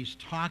 And he's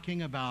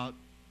talking about,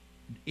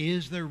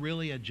 is there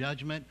really a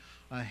judgment,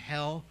 a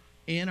hell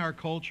in our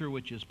culture,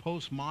 which is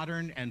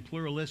postmodern and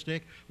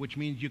pluralistic, which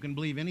means you can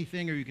believe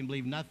anything or you can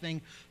believe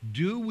nothing?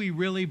 Do we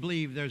really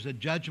believe there's a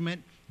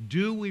judgment?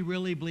 Do we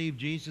really believe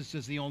Jesus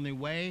is the only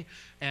way?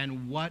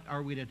 And what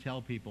are we to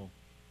tell people?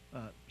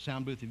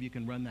 Sound booth, if you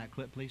can run that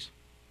clip, please.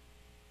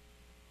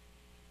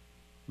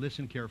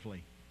 Listen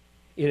carefully.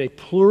 In a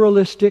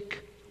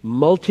pluralistic,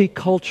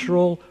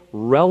 multicultural,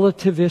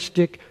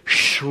 relativistic,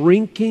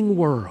 shrinking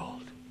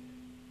world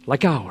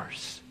like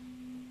ours,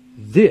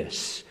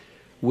 this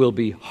will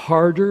be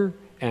harder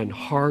and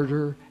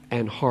harder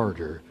and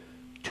harder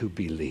to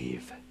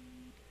believe.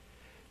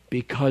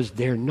 Because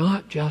they're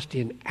not just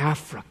in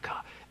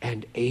Africa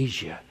and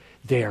Asia,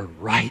 they're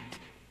right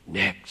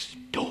next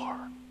door.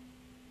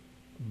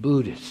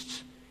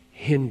 Buddhists,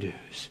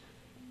 Hindus,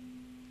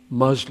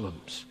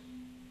 Muslims,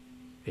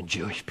 and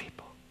Jewish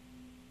people.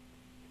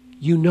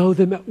 You know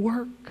them at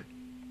work.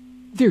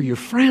 They're your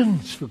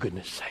friends, for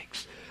goodness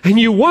sakes. And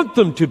you want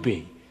them to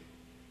be.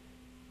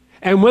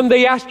 And when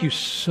they ask you,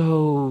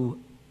 so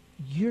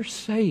you're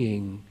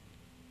saying,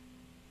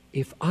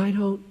 if I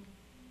don't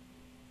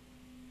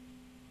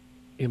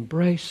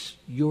embrace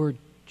your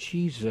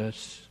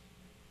Jesus,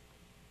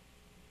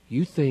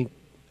 you think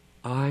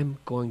I'm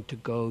going to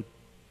go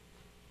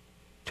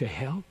to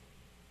hell?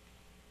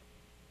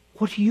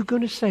 What are you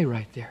going to say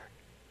right there?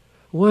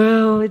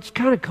 Well, it's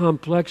kind of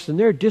complex, and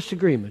there are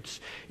disagreements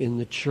in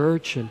the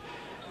church,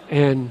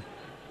 and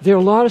there are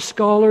a lot of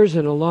scholars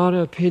and a lot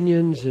of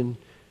opinions, and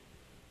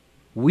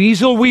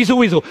weasel.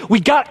 We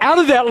got out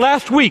of that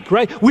last week,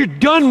 right? We're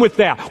done with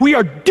that. We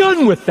are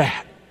done with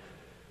that.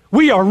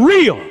 We are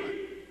real,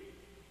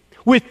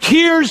 with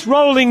tears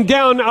rolling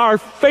down our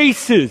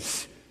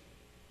faces.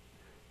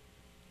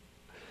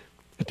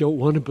 I don't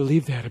want to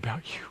believe that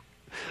about you.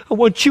 I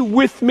want you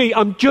with me.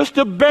 I'm just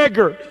a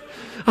beggar.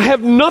 I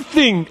have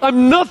nothing.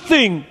 I'm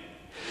nothing.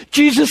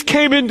 Jesus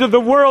came into the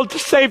world to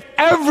save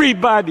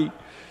everybody.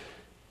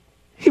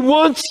 He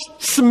wants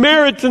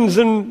Samaritans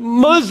and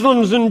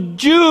Muslims and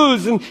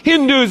Jews and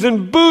Hindus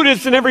and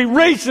Buddhists and every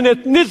race and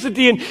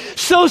ethnicity and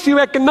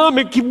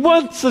socioeconomic. He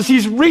wants us.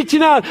 He's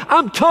reaching out.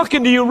 I'm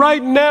talking to you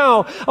right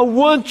now. I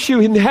want you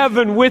in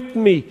heaven with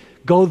me.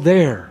 Go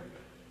there.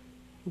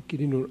 Don't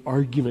get into an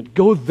argument.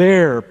 Go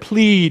there.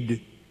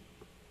 Plead.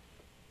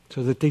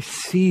 So that they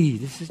see.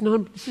 This is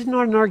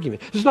not an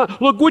argument. It's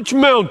not, look, which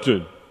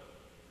mountain?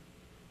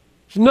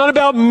 It's not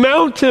about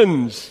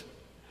mountains.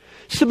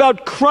 It's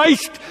about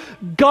Christ,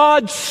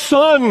 God's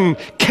Son,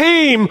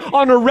 came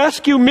on a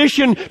rescue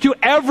mission to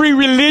every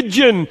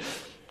religion,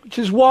 which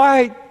is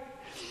why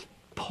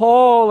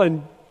Paul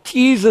and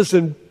Jesus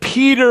and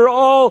Peter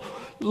all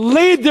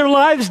laid their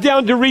lives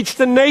down to reach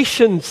the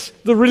nations,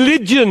 the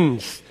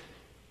religions.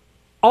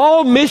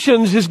 All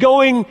missions is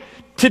going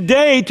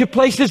today to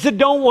places that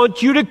don't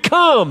want you to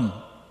come.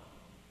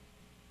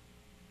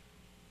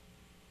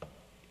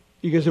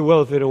 You can say,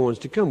 well, if they don't want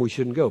us to come, we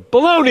shouldn't go.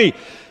 Baloney!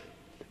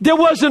 There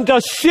wasn't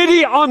a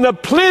city on the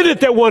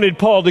planet that wanted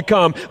Paul to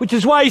come, which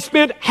is why he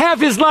spent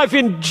half his life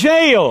in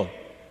jail,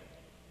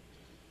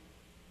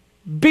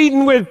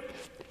 beaten with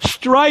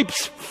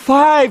stripes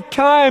 5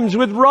 times,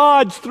 with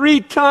rods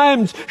 3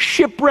 times,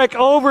 shipwreck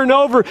over and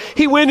over.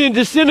 He went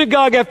into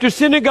synagogue after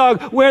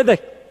synagogue where they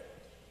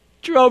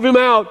drove him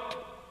out.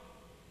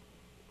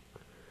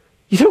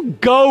 You don't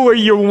go where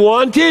you're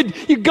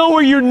wanted. You go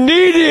where you're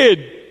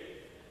needed.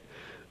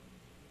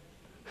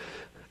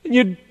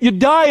 You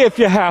die if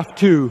you have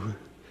to,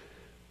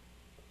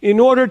 in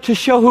order to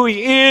show who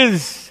He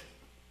is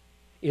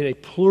in a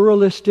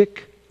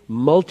pluralistic,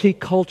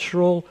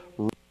 multicultural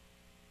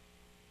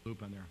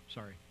loop on there.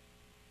 Sorry.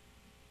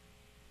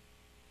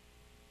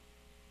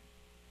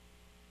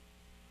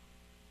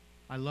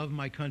 I love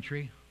my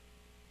country.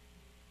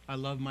 I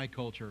love my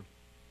culture,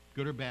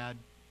 good or bad.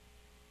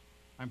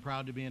 I'm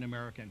proud to be an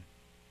American.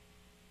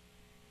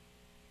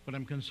 But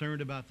I'm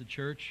concerned about the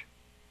church.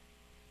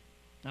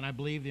 And I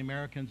believe the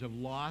Americans have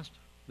lost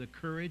the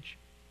courage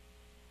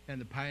and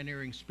the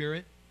pioneering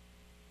spirit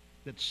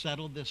that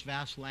settled this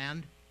vast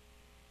land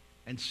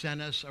and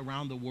sent us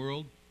around the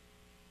world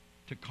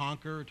to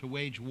conquer, to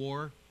wage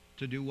war,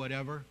 to do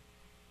whatever.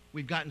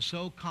 We've gotten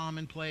so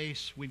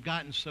commonplace. We've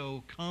gotten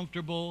so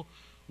comfortable.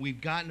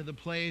 We've gotten to the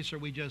place where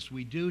we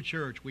do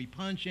church. We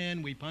punch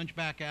in, we punch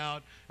back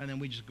out, and then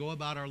we just go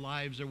about our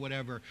lives or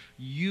whatever.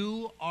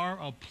 You are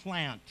a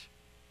plant.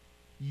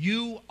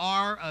 You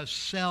are a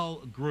cell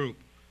group.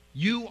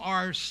 You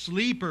are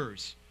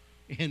sleepers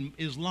in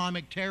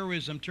Islamic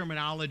terrorism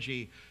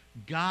terminology.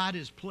 God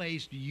has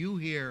placed you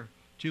here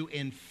to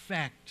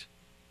infect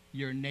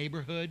your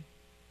neighborhood,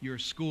 your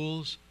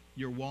schools,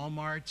 your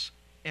Walmarts,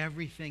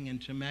 everything in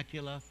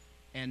Temecula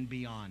and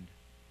beyond.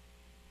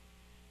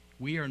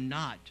 We are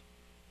not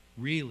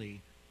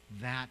really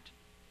that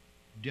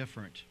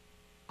different.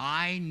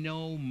 I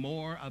know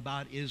more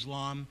about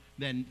Islam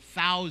than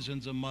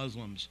thousands of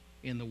Muslims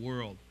in the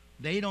world.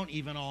 They don't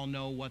even all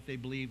know what they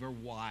believe or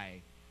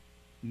why.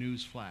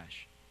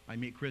 Newsflash. I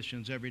meet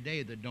Christians every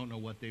day that don't know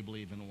what they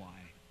believe and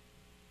why.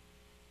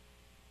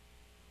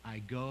 I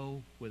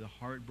go with a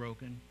heart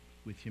broken,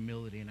 with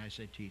humility, and I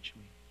say, teach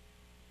me.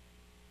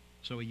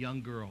 So a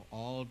young girl,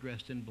 all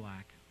dressed in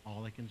black,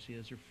 all I can see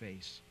is her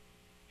face.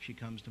 She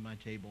comes to my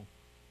table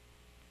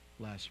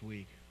last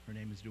week. Her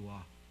name is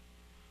Dua.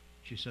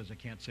 She says, I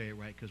can't say it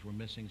right because we're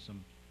missing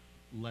some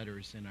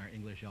letters in our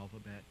English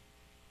alphabet.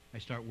 I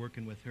start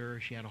working with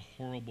her. She had a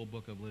horrible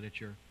book of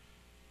literature.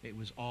 It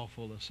was all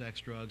full of sex,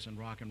 drugs, and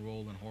rock and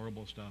roll and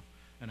horrible stuff.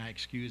 And I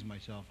excuse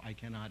myself. I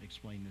cannot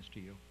explain this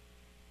to you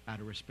out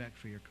of respect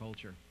for your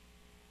culture.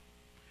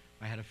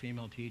 I had a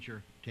female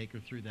teacher take her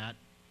through that.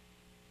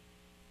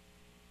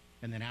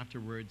 And then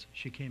afterwards,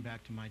 she came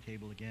back to my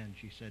table again.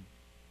 She said,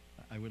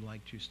 I would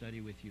like to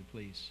study with you,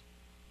 please.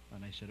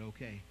 And I said,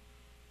 okay.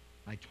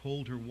 I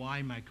told her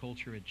why my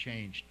culture had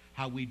changed,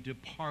 how we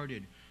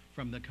departed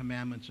from the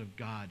commandments of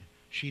God.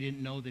 She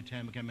didn't know the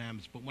 10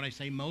 Commandments, but when I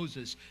say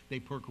Moses, they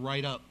perk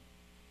right up.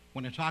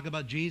 When I talk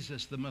about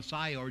Jesus, the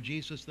Messiah, or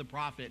Jesus, the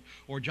prophet,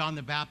 or John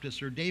the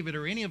Baptist, or David,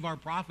 or any of our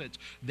prophets,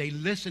 they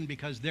listen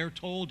because they're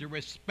told to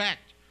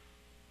respect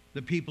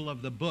the people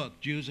of the book,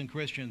 Jews and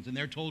Christians, and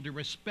they're told to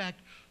respect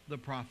the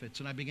prophets.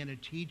 And I began to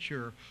teach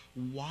her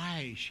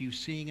why she's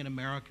seeing in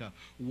America,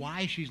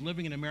 why she's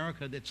living in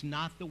America that's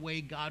not the way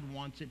God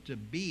wants it to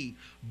be,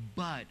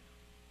 but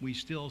we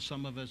still,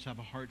 some of us have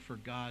a heart for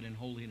God and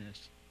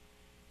holiness.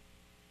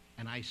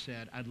 And I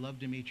said, I'd love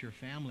to meet your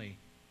family.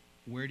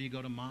 Where do you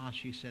go to mosque?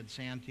 She said,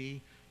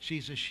 Santee.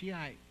 She's a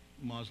Shiite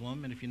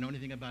Muslim, and if you know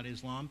anything about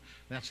Islam,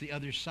 that's the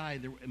other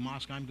side. The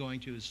mosque I'm going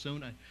to is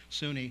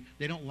Sunni.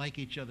 They don't like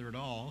each other at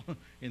all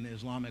in the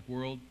Islamic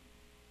world.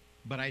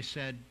 But I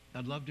said,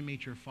 I'd love to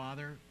meet your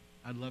father.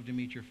 I'd love to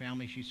meet your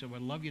family. She said, well,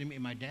 I'd love you to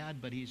meet my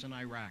dad, but he's in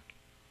Iraq.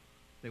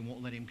 They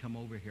won't let him come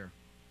over here.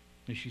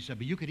 And she said,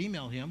 but you could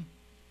email him.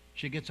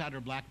 She gets out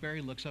her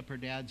BlackBerry, looks up her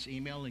dad's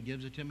email, and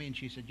gives it to me. And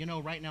she said, you know,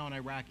 right now in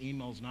Iraq,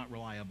 email's not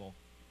reliable.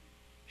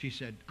 She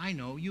said, I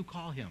know, you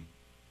call him.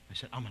 I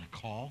said, I'm going to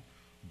call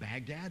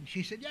Baghdad?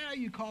 She said, yeah,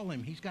 you call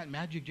him. He's got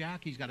Magic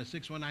Jack. He's got a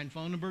 619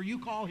 phone number. You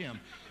call him.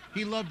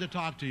 He'd love to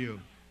talk to you.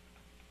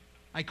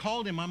 I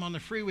called him. I'm on the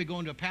freeway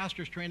going to a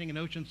pastor's training in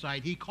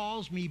Oceanside. He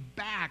calls me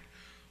back.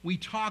 We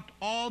talked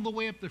all the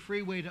way up the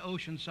freeway to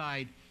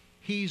Oceanside.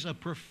 He's a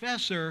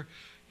professor.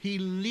 He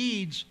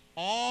leads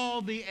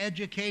all the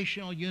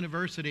educational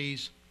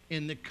universities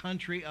in the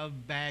country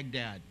of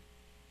Baghdad.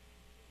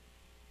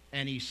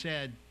 And he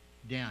said,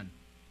 Dan,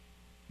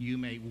 you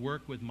may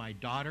work with my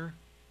daughter.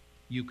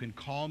 You can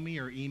call me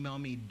or email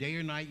me day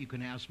or night. You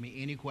can ask me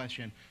any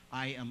question.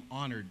 I am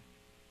honored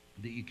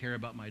that you care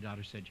about my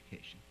daughter's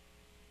education.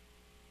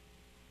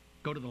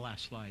 Go to the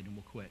last slide and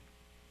we'll quit.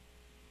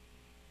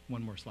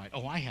 One more slide.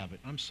 Oh, I have it.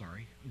 I'm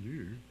sorry.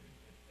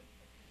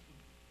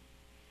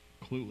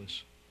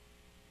 Clueless.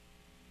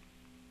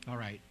 All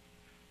right.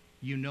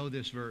 You know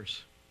this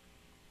verse.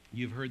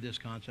 You've heard this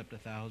concept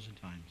 1,000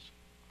 times.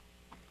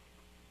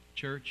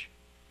 Church,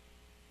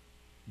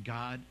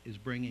 God is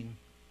bringing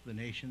the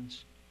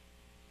nations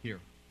here.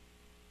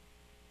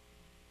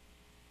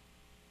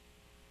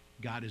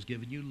 God has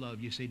given you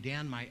love. You say,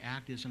 Dan, my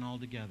act isn't all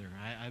together.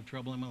 I have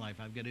trouble in my life.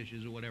 I've got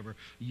issues or whatever.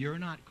 You're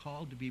not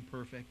called to be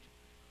perfect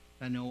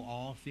and know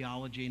all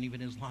theology and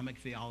even Islamic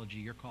theology.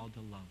 You're called to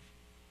love.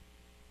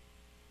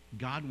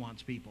 God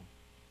wants people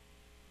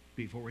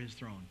before his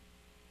throne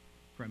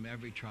from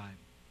every tribe,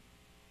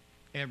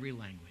 every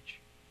language,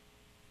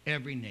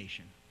 every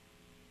nation,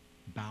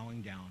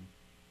 bowing down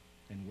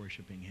and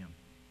worshiping him.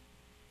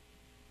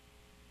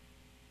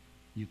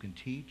 You can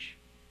teach,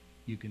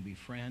 you can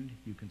befriend,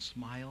 you can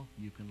smile,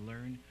 you can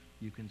learn,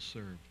 you can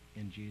serve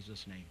in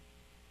Jesus' name.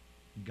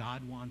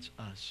 God wants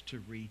us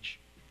to reach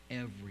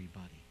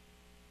everybody.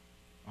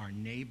 Our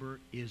neighbor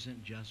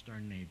isn't just our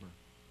neighbor.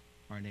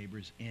 Our neighbor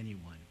is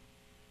anyone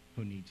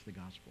who needs the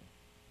gospel.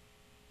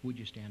 Would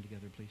you stand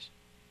together, please?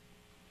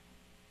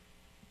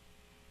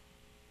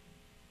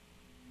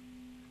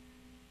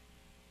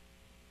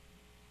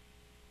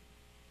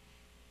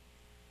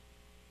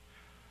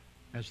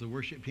 As the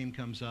worship team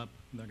comes up,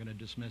 they're going to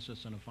dismiss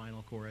us in a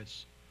final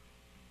chorus.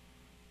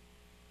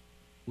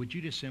 Would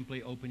you just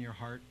simply open your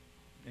heart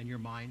and your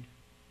mind?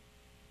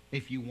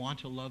 If you want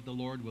to love the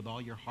Lord with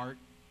all your heart,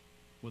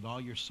 with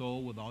all your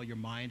soul, with all your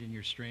mind and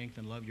your strength,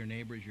 and love your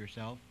neighbor as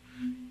yourself,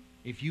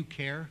 if you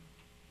care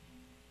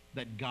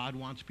that God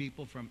wants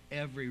people from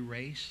every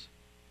race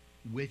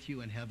with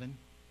you in heaven,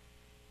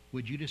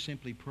 would you just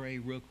simply pray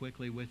real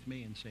quickly with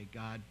me and say,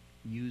 God,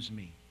 use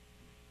me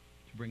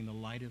to bring the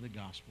light of the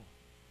gospel.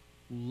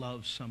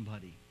 Love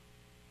somebody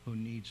who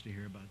needs to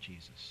hear about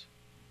Jesus.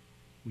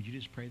 Would you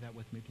just pray that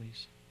with me,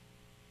 please?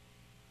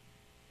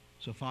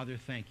 So, Father,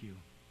 thank you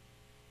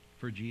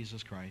for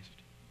Jesus Christ.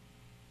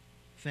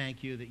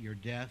 Thank you that your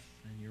death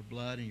and your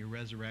blood and your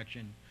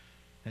resurrection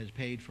has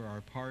paid for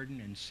our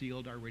pardon and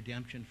sealed our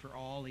redemption for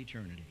all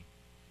eternity.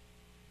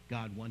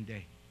 God, one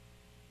day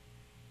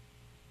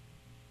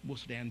we'll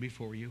stand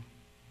before you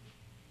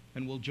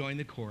and we'll join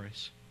the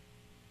chorus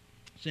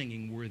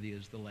singing, "Worthy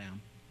is the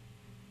Lamb."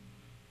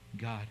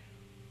 God,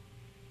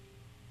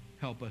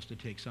 help us to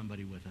take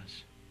somebody with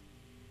us.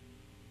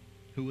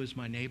 Who is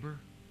my neighbor?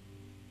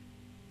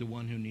 The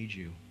one who needs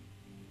you.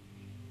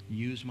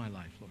 Use my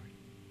life, Lord.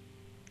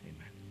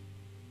 Amen.